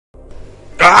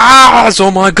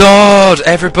Oh my god,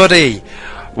 everybody!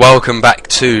 Welcome back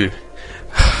to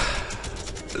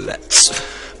Let's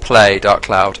Play Dark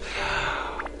Cloud.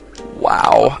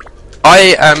 Wow.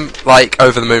 I am like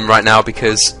over the moon right now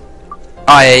because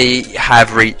I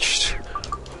have reached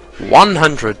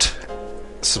 100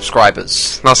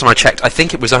 subscribers. Last time I checked, I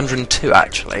think it was 102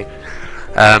 actually.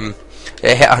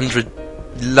 It hit 100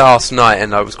 last night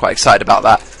and I was quite excited about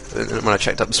that. When I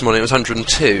checked up this morning, it was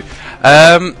 102.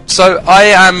 So I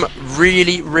am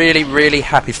really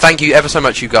happy. Thank you ever so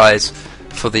much, you guys,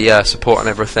 for the support and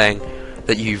everything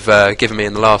that you've given me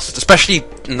in the last, especially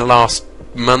in the last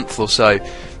month or so.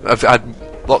 I've had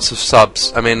lots of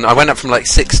subs. I mean, I went up from like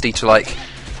 60 to like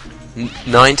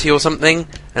 90 or something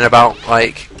in about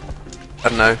like, I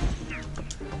don't know,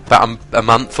 about a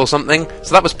month or something.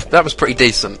 So that was pretty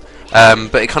decent.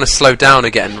 But it kind of slowed down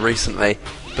again recently.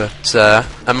 But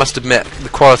I must admit, the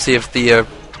quality of the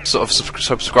sort of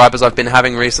subscribers I've been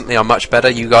having recently are much better.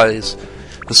 You guys,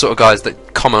 the sort of guys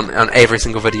that comment on every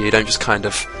single video, you don't just kind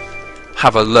of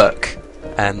have a look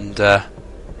and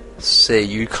see.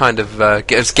 You kind of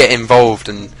get involved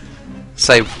and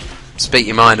speak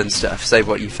your mind and stuff, say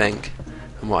what you think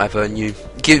and whatever, and you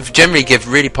generally give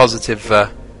really positive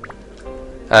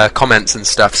comments and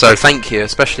stuff. So thank you,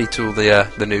 especially to all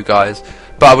the new guys.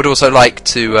 But I would also like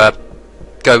to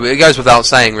it goes without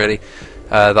saying, really,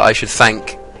 that I should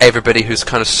thank everybody who's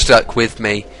kind of stuck with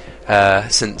me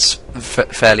since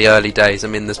fairly early days. I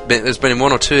mean, there's been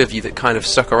one or two of you that kind of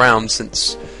stuck around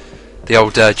since the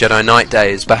old Jedi Knight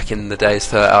days, back in the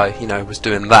days that I, was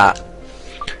doing that.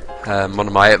 One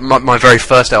of my very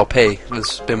first LP.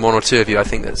 There's been one or two of you, I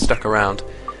think, that stuck around.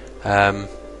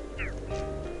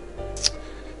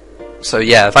 So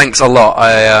yeah, thanks a lot.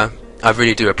 I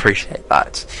really do appreciate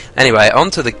that. Anyway,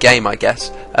 on to the game, I guess.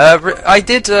 I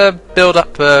did build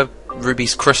up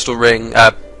Ruby's crystal ring,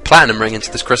 platinum ring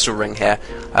into this crystal ring here.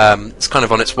 It's kind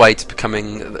of on its way to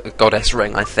becoming a goddess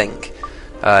ring, I think.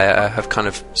 I have kind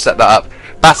of set that up.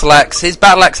 Battle Axe, his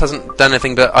Battle Axe hasn't done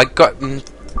anything, but I got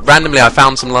randomly I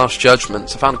found some Last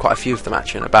Judgments. I found quite a few of them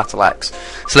actually in a Battle Axe,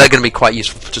 so they're going to be quite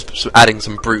useful for just adding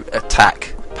some brute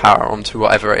attack power onto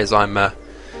whatever it is I'm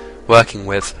working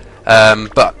with.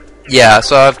 But yeah,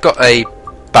 so I've got a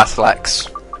Battle Axe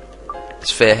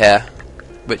sphere here,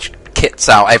 which kits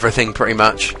out everything pretty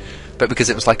much, but because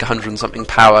it was like 100 and something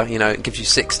power, it gives you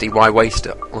 60, why waste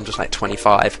it on just like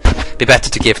 25? Be better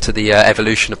to give to the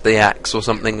evolution of the axe or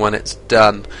something when it's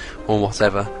done, or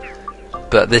whatever.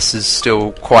 But this is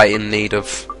still quite in need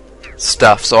of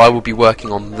stuff, so I will be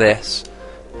working on this.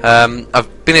 I've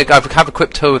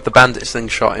equipped her with the bandit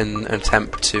slingshot in an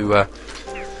attempt to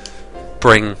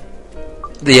bring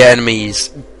the enemies,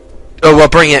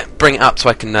 bring it up so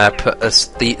I can put a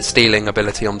stealing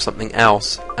ability on something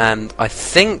else. And I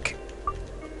think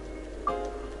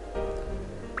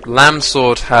Lamb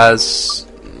Sword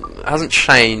hasn't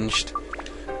changed,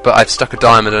 but I've stuck a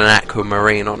diamond and an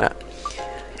aquamarine on it.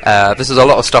 This is a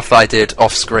lot of stuff that I did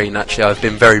off screen. Actually, I've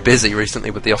been very busy recently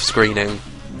with the off-screening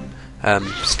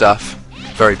stuff.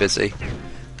 Very busy.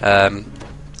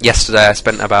 Yesterday I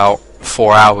spent about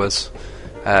 4 hours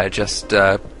just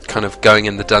kind of going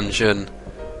in the dungeon,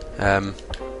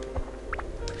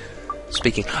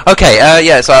 speaking. Okay,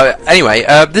 yeah, so anyway,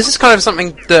 this is kind of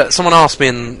something that someone asked me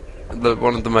in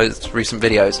one of the most recent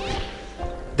videos.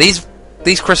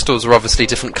 These crystals are obviously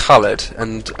different coloured,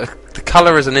 and the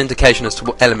colour is an indication as to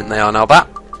what element they are. Now that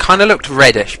kind of looked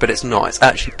reddish, but it's not, it's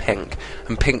actually pink,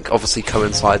 and pink obviously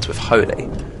coincides with holy.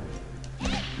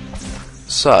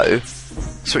 So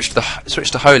switch to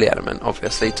holy element,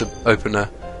 obviously, to open a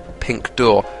pink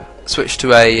door. Switch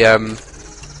to a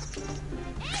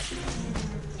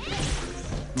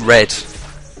red.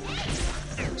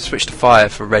 Switch to fire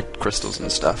for red crystals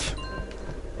and stuff.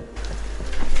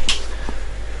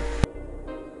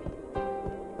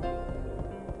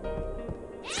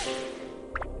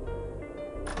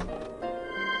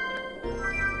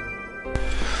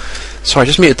 Sorry, I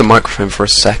just muted the microphone for a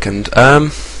second. I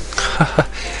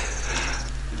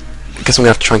guess I'm going to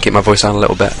have to try and keep my voice down a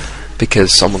little bit,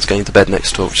 because someone's going to bed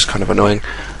next door, which is kind of annoying.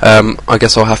 I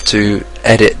guess I'll have to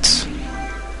edit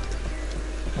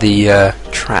the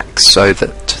tracks so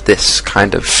that this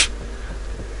kind of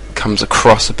comes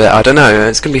across a bit. I don't know,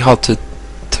 it's going to be hard to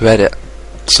edit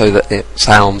so that it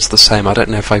sounds the same. I don't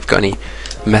know if I've got any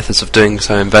methods of doing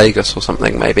so in Vegas or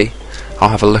something, maybe. I'll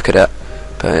have a look at it,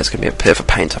 but it's going to be a bit of a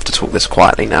pain to have to talk this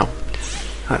quietly now.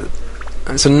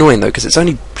 It's annoying though, because it's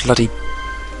only bloody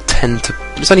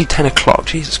it's only 10 o'clock,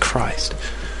 Jesus Christ.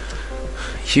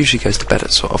 He usually goes to bed at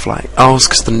sort of like, oh, it's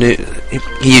because the news,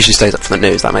 he usually stays up for the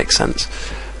news, that makes sense.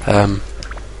 But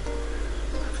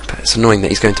It's annoying that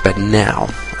he's going to bed now,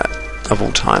 of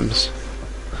all times.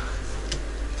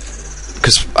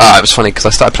 Because it was funny because I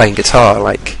started playing guitar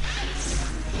like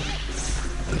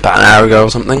about an hour ago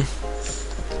or something,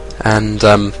 and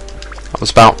I was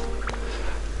about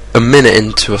a minute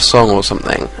into a song or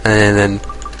something, and then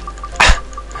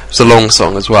it was a long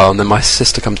song as well, and then my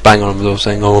sister comes banging on the door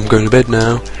saying, "Oh, I'm going to bed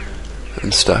now,"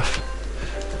 and stuff.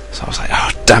 So I was like, "Oh,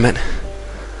 damn it!"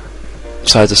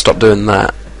 So I had to stop doing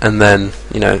that, and then,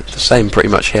 you know, the same pretty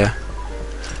much here.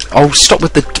 Oh, stop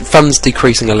with the funds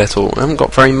decreasing a little. I haven't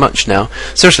got very much now.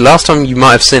 Seriously, last time you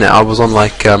might have seen it, I was on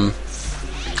like, I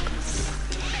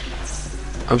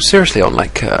was seriously on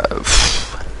like, I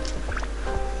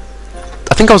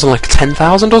think I was on like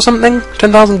 10,000 or something?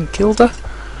 10,000 guilder?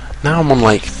 Now I'm on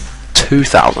like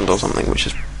 2,000 or something, which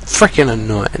is freaking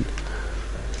annoying.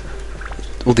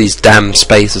 All these damn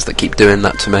spaces that keep doing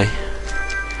that to me.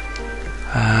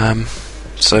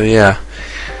 So yeah.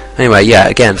 Anyway, yeah,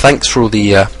 again, thanks for all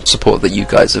the support that you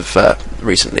guys have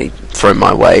recently thrown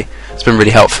my way. It's been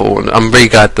really helpful, and I'm really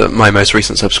glad that my most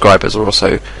recent subscribers are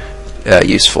also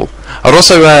useful. I'd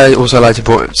also like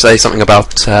to say something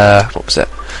about what was it?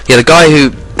 Yeah, the guy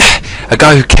who a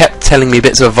guy who kept telling me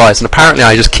bits of advice, and apparently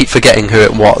I just keep forgetting who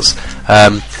it was. I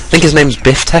think his name's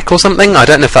Bifftech or something. I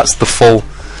don't know if that's the full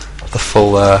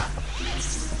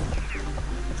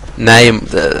name,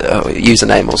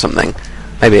 username or something.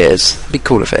 Maybe it is. It'd be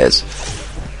cool if it is.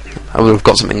 I would have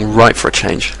got something right for a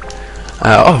change.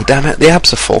 Oh, damn it, the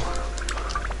apps are full.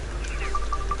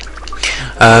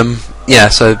 Yeah,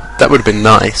 so that would have been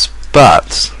nice,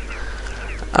 but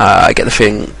I get the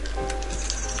feeling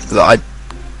that I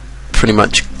pretty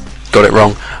much got it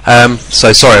wrong.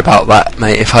 So sorry about that,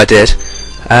 mate, if I did.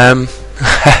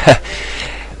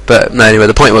 But no, anyway,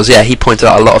 the point was, yeah, he pointed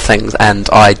out a lot of things, and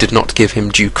I did not give him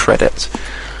due credit.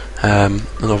 And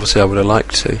obviously I would have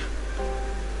liked to.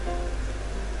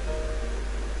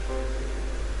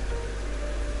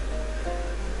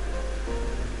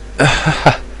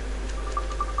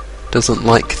 Doesn't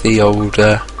like the old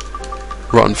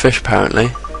rotten fish, apparently.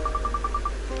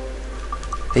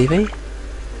 Evie?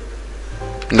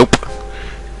 Nope.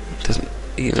 Doesn't.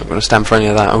 You're not going to stand for any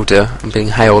of that. Oh dear, I'm being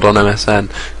hailed on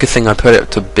MSN. Good thing I put it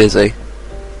to busy.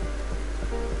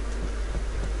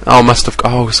 Oh, must have.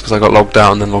 Oh, it's because I got logged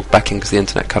out and then logged back in because the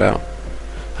internet cut out.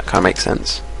 That kind of makes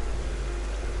sense.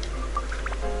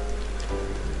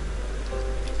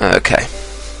 Okay.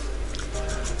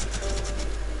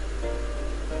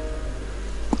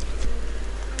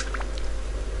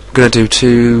 I'm gonna do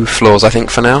 2 floors, I think,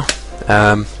 for now.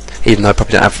 Even though I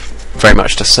probably don't have very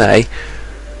much to say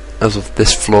as of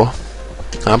this floor.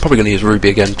 I'm probably going to use Ruby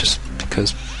again, just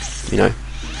because, you know,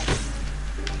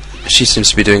 she seems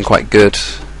to be doing quite good.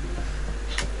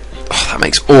 Oh, that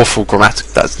makes awful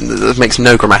that makes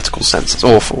no grammatical sense. It's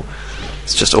awful.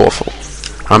 It's just awful.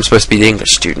 I'm supposed to be the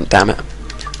English student, damn it.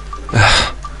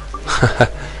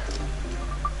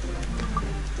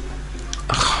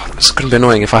 Oh, it's going to be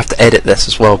annoying if I have to edit this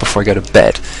as well before I go to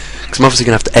bed, because I'm obviously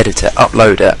going to have to edit it,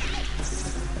 upload it,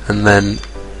 and then,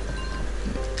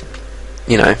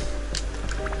 you know,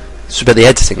 so but the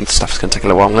editing stuff's going to take a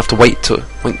little while. I'm going to have to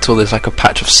wait till there's like a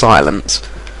patch of silence,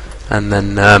 and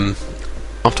then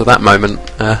after that moment,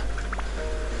 gonna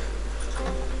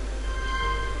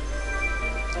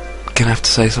have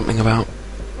to say something about.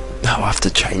 No, I'll have to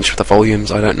change the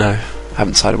volumes. I don't know. I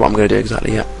haven't decided what I'm going to do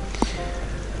exactly yet.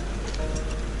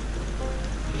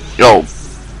 Oh,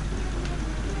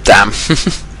 damn!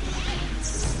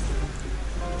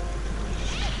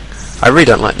 I really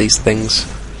don't like these things.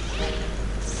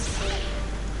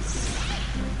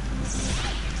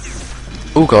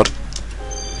 Oh god.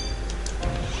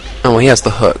 Oh, well, he has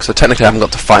the hook, so technically I haven't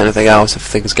got to find anything else if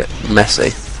things get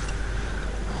messy.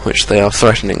 Which they are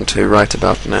threatening to right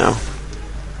about now.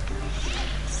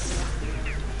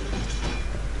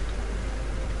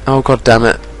 Oh god damn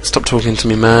it. Stop talking to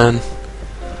me, man.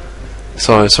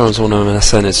 Sorry, someone's on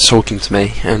MSN is talking to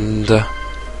me, and not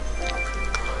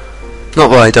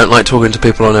that I don't like talking to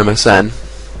people on MSN,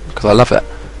 because I love it,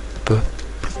 but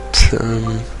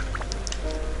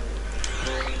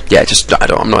yeah, just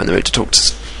I'm not in the mood to talk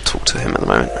to him at the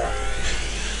moment.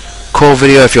 Call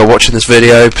video, if you're watching this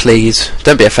video, please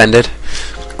don't be offended.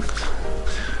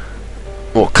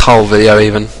 Or cull video,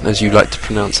 even, as you like to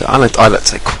pronounce it. I like to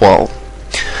say qual,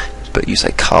 but you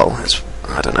say cull. It's,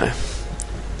 I don't know.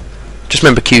 Just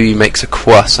remember, QU makes a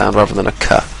qu sound rather than a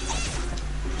k.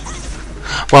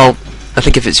 Well, I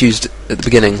think if it's used at the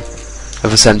beginning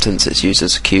of a sentence, it's used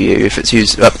as a QU. If it's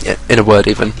used in a word,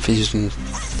 even if it's used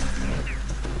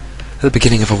at the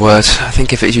beginning of a word, I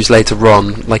think if it's used later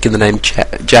on, like in the name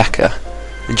Jacka,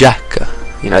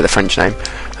 you know, the French name,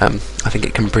 I think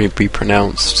it can be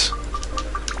pronounced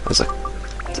as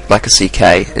like a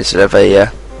CK instead of a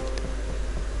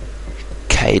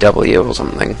KW or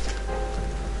something.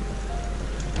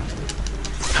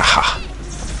 Haha.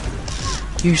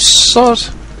 You sod.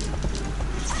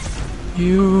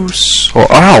 You sod.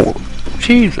 Ow!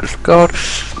 Jesus God. I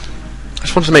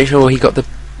just wanted to make sure he got the...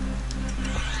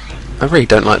 I really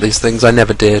don't like these things. I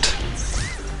never did.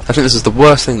 I think this is the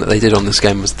worst thing that they did on this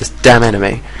game, was this damn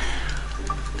enemy.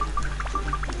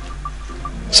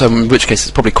 So in which case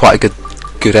it's probably quite a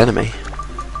good enemy.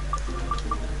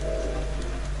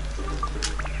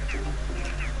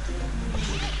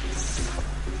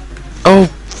 Oh,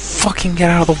 fucking get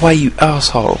out of the way, you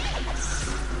asshole.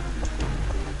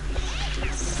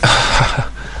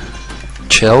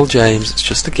 Chill, James, it's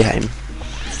just a game.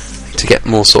 To get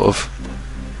more sort of...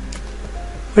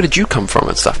 Where did you come from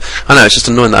and stuff? I know, it's just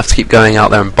annoying that I have to keep going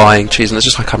out there and buying cheese, and it's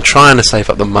just like I'm trying to save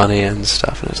up the money and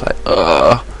stuff, and it's like,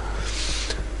 ugh.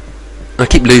 I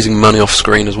keep losing money off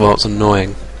screen as well, it's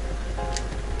annoying.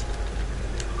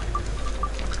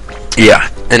 Yeah,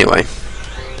 anyway.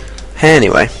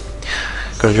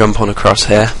 Gonna jump on across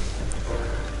here.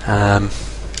 I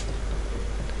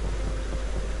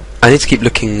need to keep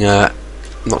looking, I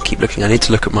need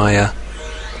to look at my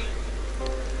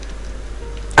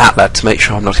Atla to make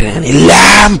sure I'm not getting any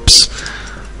lamps!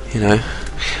 You know.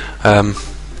 Haven't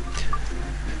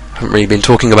really been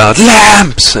talking about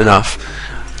lamps enough.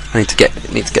 I need to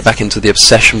get back into the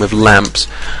obsession with lamps.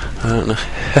 I don't know.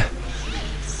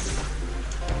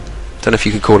 Don't know if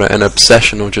you could call it an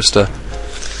obsession or just a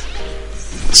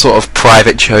sort of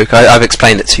private joke. I've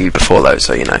explained it to you before though,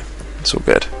 so you know, it's all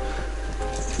good.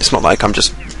 It's not like I'm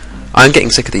getting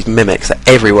sick of these mimics. They're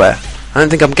everywhere. I don't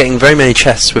think I'm getting very many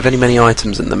chests with many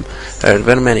items in them.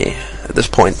 Very many at this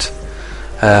point.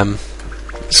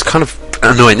 It's kind of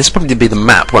annoying. This will probably be the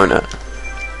map, won't it?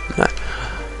 No.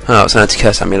 Oh, it's an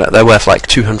anti-curse amulet. They're worth like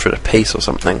 200 a piece or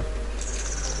something.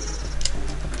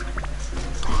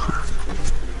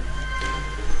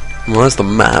 Where's the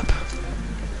map?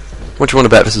 What do you want to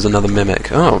bet this is another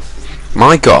mimic? Oh,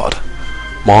 my god.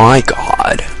 My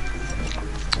god.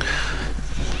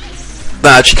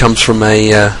 That actually comes from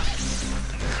a...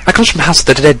 that comes from House of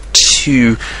the Dead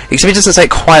 2. Except it doesn't say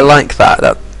it quite like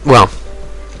that. Well,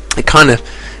 it kind of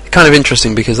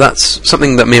interesting because that's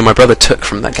something that me and my brother took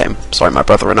from that game. Sorry, my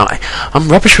brother and I. I'm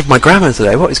rubbish with my grammar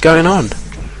today. What is going on?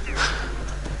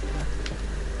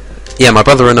 Yeah, my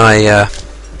brother and I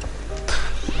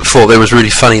thought it was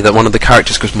really funny that one of the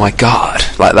characters goes, "My God,"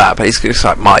 like that, but it's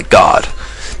like, "My God."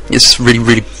 It's really,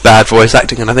 really bad voice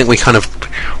acting, and I think we kind of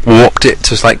warped it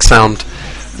to like sound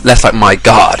less like "My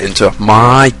God" into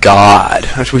 "My God."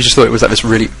 We just thought it was like this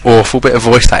really awful bit of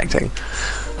voice acting.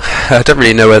 I don't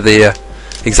really know where the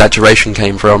exaggeration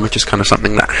came from. It's just kind of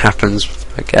something that happens,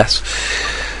 I guess.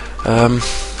 Well,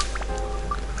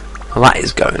 that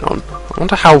is going on. I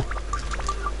wonder how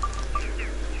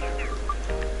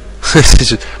this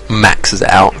just maxes it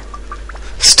out.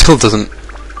 Still doesn't.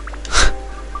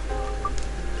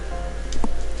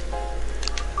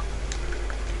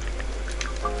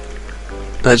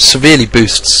 It severely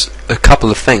boosts a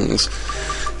couple of things.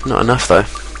 Not enough though.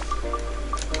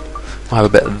 I'll have a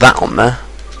bit of that on there.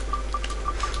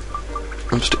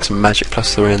 I'll stick some magic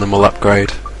 +3 and then we'll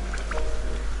upgrade.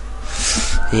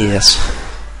 Yes.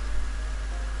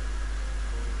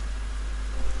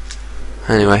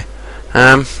 Anyway.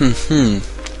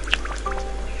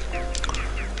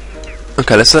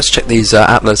 Okay, let's check these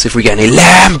Atlas, see if we get any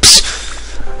lamps!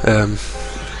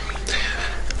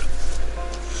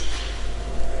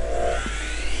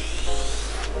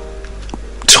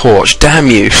 Torch, damn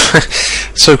you!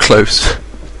 So close.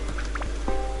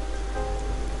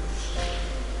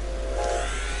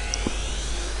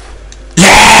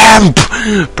 Lamp!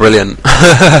 Brilliant.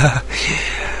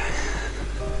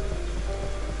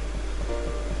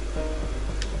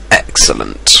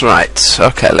 Excellent. Right.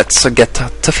 Okay, let's get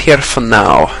out of here for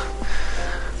now.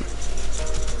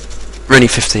 We're only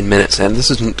 15 minutes in.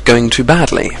 This isn't going too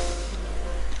badly.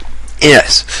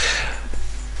 Yes.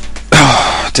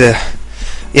 Oh dear.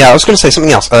 Yeah, I was going to say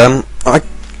something else. I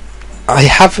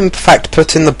have in fact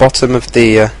put in the bottom of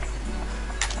the...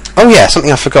 Oh yeah,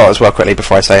 something I forgot as well quickly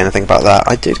before I say anything about that.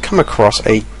 I did come across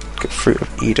a Fruit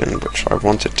of Eden which I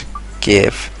wanted to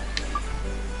give.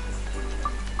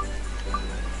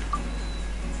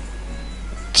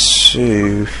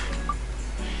 To...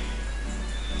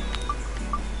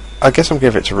 I guess I'll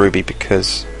give it to Ruby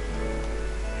because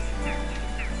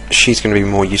she's going to be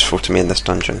more useful to me in this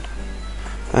dungeon.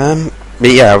 But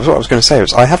yeah, what I was going to say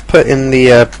was I have put in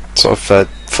the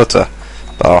footer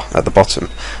bar at the bottom.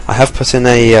 I have put in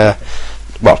a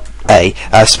well,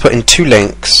 to put in 2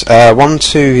 links. One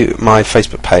to my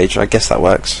Facebook page. I guess that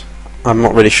works. I'm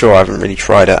not really sure. I haven't really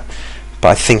tried it, but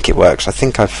I think it works. I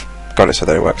think I've got it so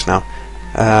that it works now.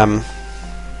 Yeah,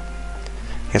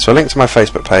 so a link to my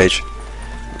Facebook page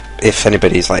if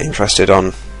anybody's like interested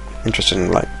in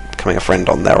like becoming a friend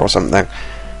on there or something.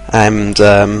 And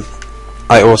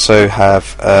I also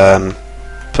have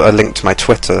put a link to my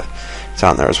Twitter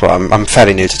down there as well. I'm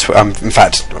fairly new to Twitter. In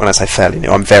fact, when I say fairly new,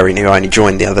 I'm very new. I only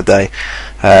joined the other day.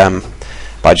 But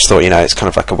I just thought, you know, it's kind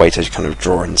of like a way to kind of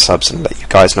draw in subs and let you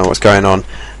guys know what's going on.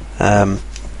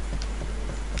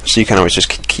 So you can always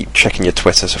just keep checking your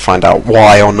Twitter to find out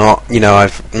why or not, you know,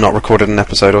 I've not recorded an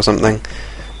episode or something.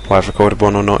 Why I've recorded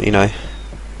one or not, you know.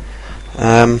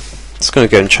 Just going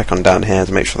to go and check on down here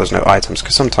to make sure there's no items,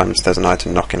 because sometimes there's an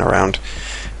item knocking around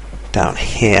down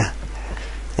here.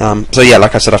 So yeah,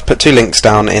 like I said, I've put 2 links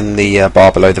down in the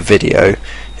bar below the video,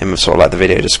 in sort of like the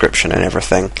video description and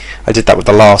everything. I did that with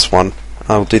the last one.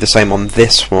 I'll do the same on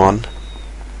this one.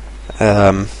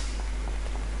 I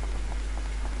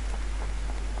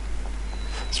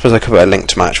suppose I could put a link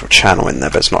to my actual channel in there,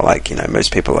 but it's not like, you know,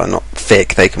 most people are not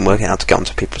thick, they can work it out to get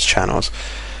onto people's channels.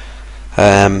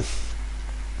 Yeah,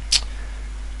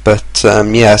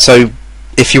 so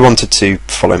if you wanted to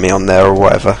follow me on there or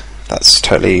whatever, that's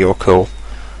totally your call.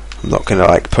 I'm not going to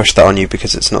like push that on you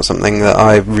because it's not something that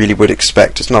I really would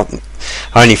expect. It's not.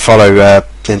 I only follow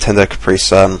Nintendo Capri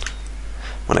Sun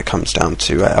when it comes down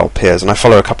to LPers, and I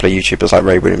follow a couple of YouTubers like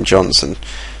Ray William Johnson,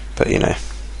 but you know,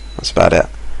 that's about it.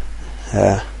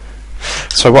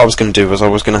 So what I was going to do was I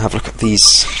was going to have a look at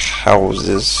these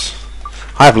houses.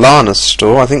 I have Lana's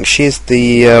store. I think she's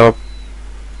the.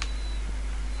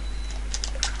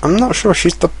 I'm not sure.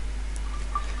 She's the.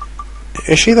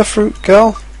 Is she the fruit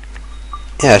girl?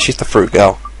 Yeah, she's the fruit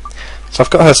girl. So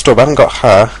I've got her store, but I haven't got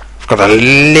her. I've got a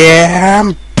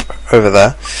lamp over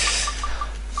there.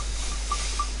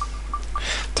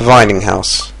 Divining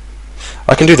house.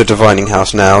 I can do the divining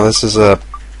house now. This is a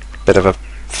bit of a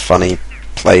funny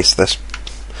place. This.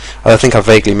 I think I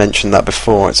vaguely mentioned that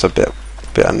before. It's a bit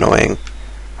annoying.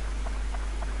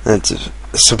 It's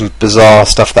some bizarre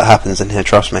stuff that happens in here.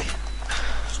 Trust me.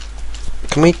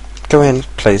 Can we go in,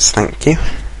 please? Thank you.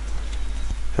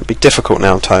 It'll be difficult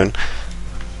now, Tone.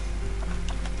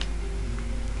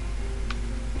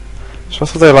 So I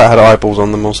thought they like had eyeballs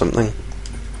on them or something.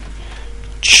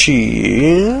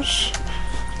 Cheese.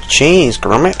 Cheese,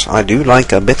 Gromit. I do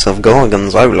like a bit of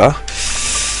gorgonzola.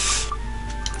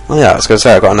 Oh yeah, I was going to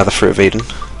say I got another Fruit of Eden.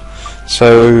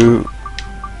 So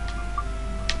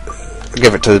I'll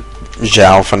give it to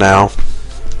Zhao for now.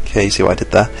 Okay, you see what I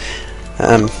did there.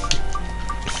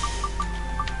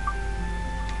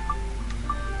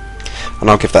 And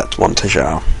I'll give that one to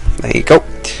Zhao. There you go.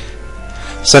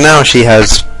 So now she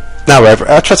has. Now I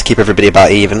try to keep everybody about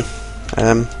even.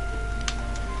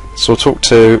 So we'll talk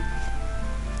to.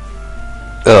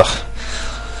 Ugh.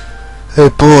 Oh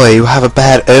boy, you have a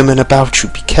bad omen about you.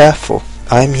 Be careful.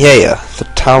 I'm Yaya, the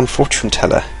town fortune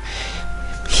teller.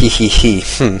 Hee hee hee.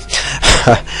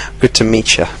 Good to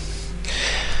meet you.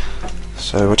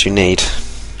 So what do you need?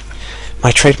 My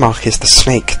trademark is the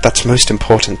snake. That's most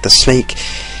important. The snake.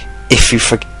 If you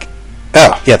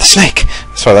oh, yeah, the snake!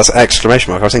 Sorry, that's an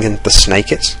exclamation mark. I was thinking, the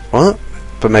snake it's? What?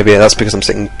 But maybe that's because I'm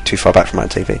sitting too far back from my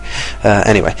TV.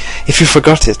 Anyway, if you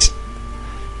forgot it,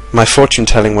 my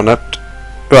fortune-telling will not...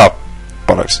 Well,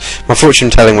 bollocks. My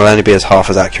fortune-telling will only be as half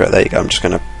as accurate. There you go. I'm just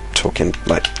going to talk in,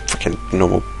 like, freaking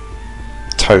normal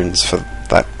tones for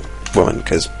that woman,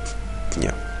 because, you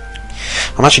know...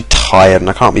 I'm actually tired, and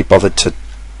I can't be bothered to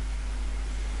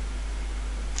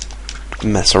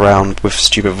mess around with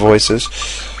stupid voices.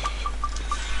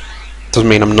 Doesn't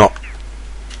mean I'm not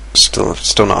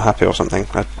still not happy or something.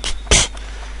 I'm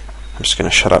just going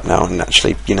to shut up now and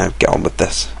actually, you know, get on with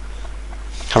this.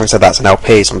 Having said that's an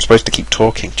LP, so I'm supposed to keep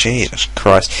talking. Jesus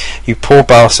Christ, you poor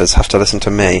bastards have to listen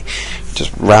to me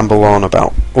just ramble on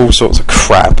about all sorts of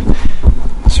crap.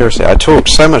 Seriously, I talk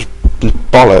so much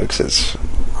bollocks.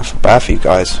 I feel bad for you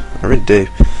guys. I really do.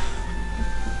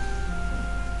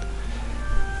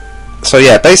 So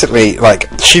yeah, basically, like,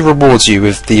 she rewards you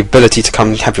with the ability to come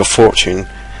and have your fortune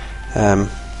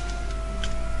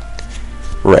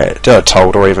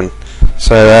told, or even.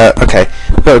 So, okay,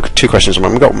 we've got 2 questions on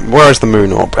one. We've got, where is the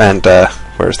moon orb, and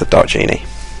where is the dark genie?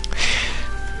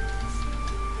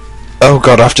 Oh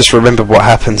god, I've just remembered what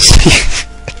happens.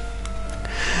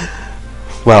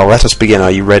 Well, let us begin.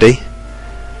 Are you ready?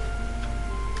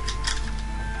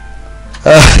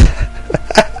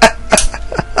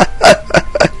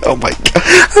 Oh my god.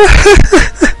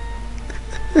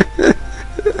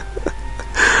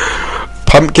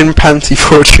 Pumpkin panty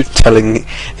fortune telling.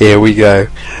 Here we go.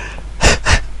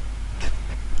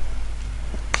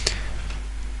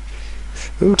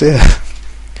 Oh dear.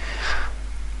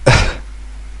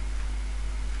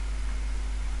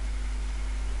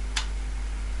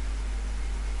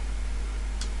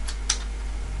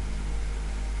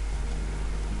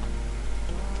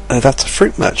 That's a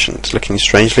fruit merchant looking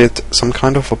strangely at some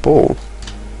kind of a ball.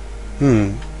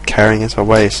 Carrying it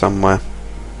away somewhere.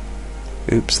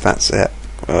 Oops, that's it.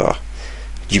 Ugh.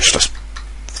 Useless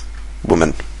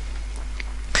woman.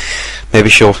 Maybe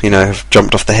she'll, you know, have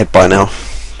jumped off the head by now.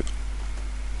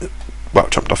 Well,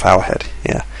 jumped off our head,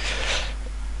 yeah.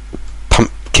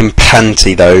 Pumpkin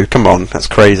panty, though. Come on, that's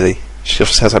crazy. She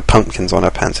just has her pumpkins on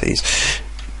her panties.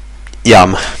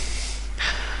 Yum.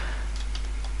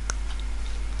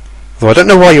 Though I don't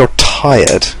know why you're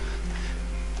tired.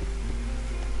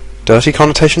 Dirty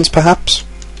connotations, perhaps?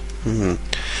 So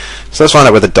let's find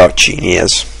out where the Dark Genie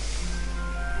is.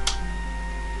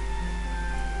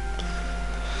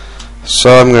 So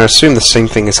I'm going to assume the same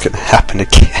thing is going to happen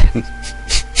again.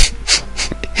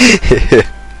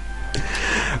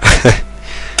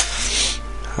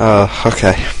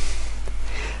 Okay.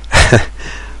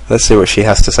 Let's see what she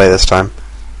has to say this time.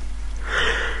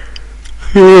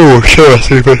 Oh, sure,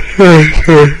 I'm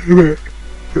a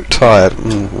bit tired.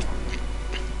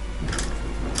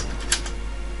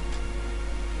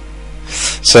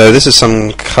 So this is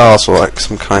some castle, like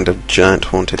some kind of giant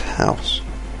haunted house.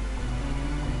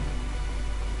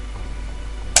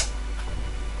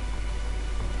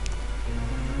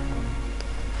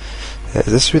 Is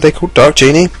this who they call Dark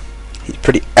Genie? He's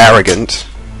pretty arrogant.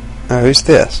 Oh, who's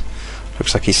this?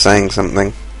 Looks like he's saying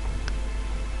something.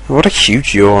 What a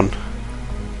huge yawn.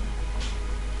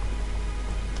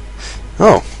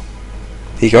 Oh,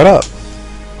 he got up.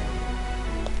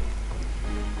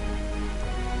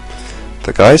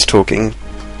 The guy's talking.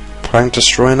 Planning to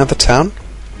destroy another town?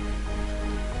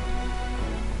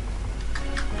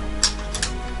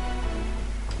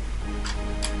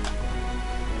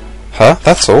 Huh?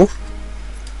 That's all?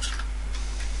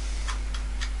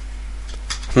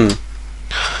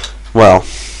 Well.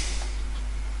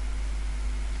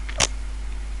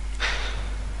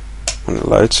 When it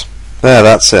loads. There,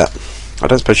 that's it. I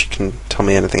don't suppose she can tell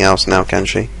me anything else now, can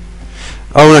she?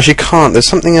 Oh no, she can't. There's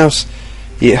something else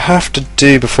you have to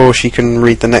do before she can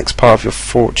read the next part of your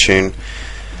fortune.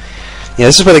 Yeah,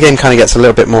 this is where the game kind of gets a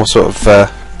little bit more sort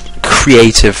of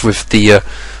creative with the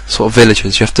sort of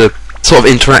villagers. You have to sort of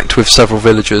interact with several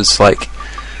villagers, like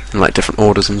in like different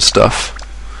orders and stuff.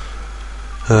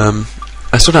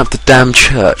 I still don't have the damn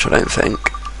church, I don't think.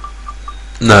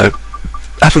 No.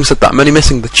 Having said that, I'm only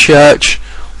missing the church,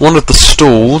 one of the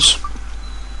stalls.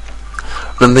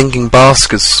 I'm thinking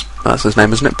Basker's, that's his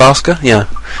name, isn't it? Basker? Yeah.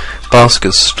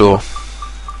 Basker's store.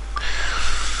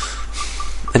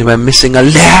 Anyway, I'm missing a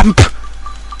lamp!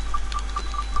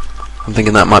 I'm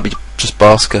thinking that might be just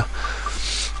Basker.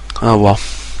 Oh well.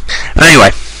 Anyway,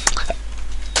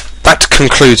 that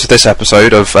concludes this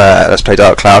episode of Let's Play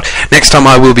Dark Cloud. Next time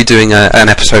I will be doing an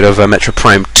episode of Metro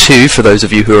Prime 2, for those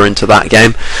of you who are into that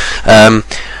game.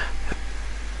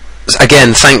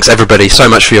 Again, thanks everybody so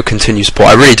much for your continued support.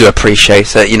 I really do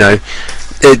appreciate it. You know,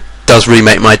 it does really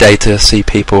make my day to see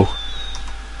people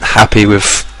happy with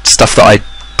stuff that I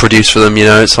produce for them. You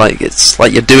know, it's like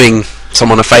you're doing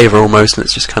someone a favour almost, and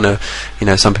it's just kind of, you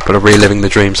know, some people are reliving the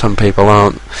dream, some people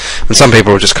aren't, and some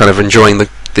people are just kind of enjoying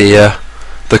the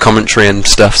commentary and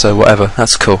stuff. So whatever,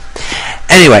 that's cool.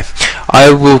 Anyway,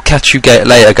 I will catch you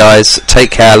later, guys.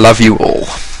 Take care. Love you all.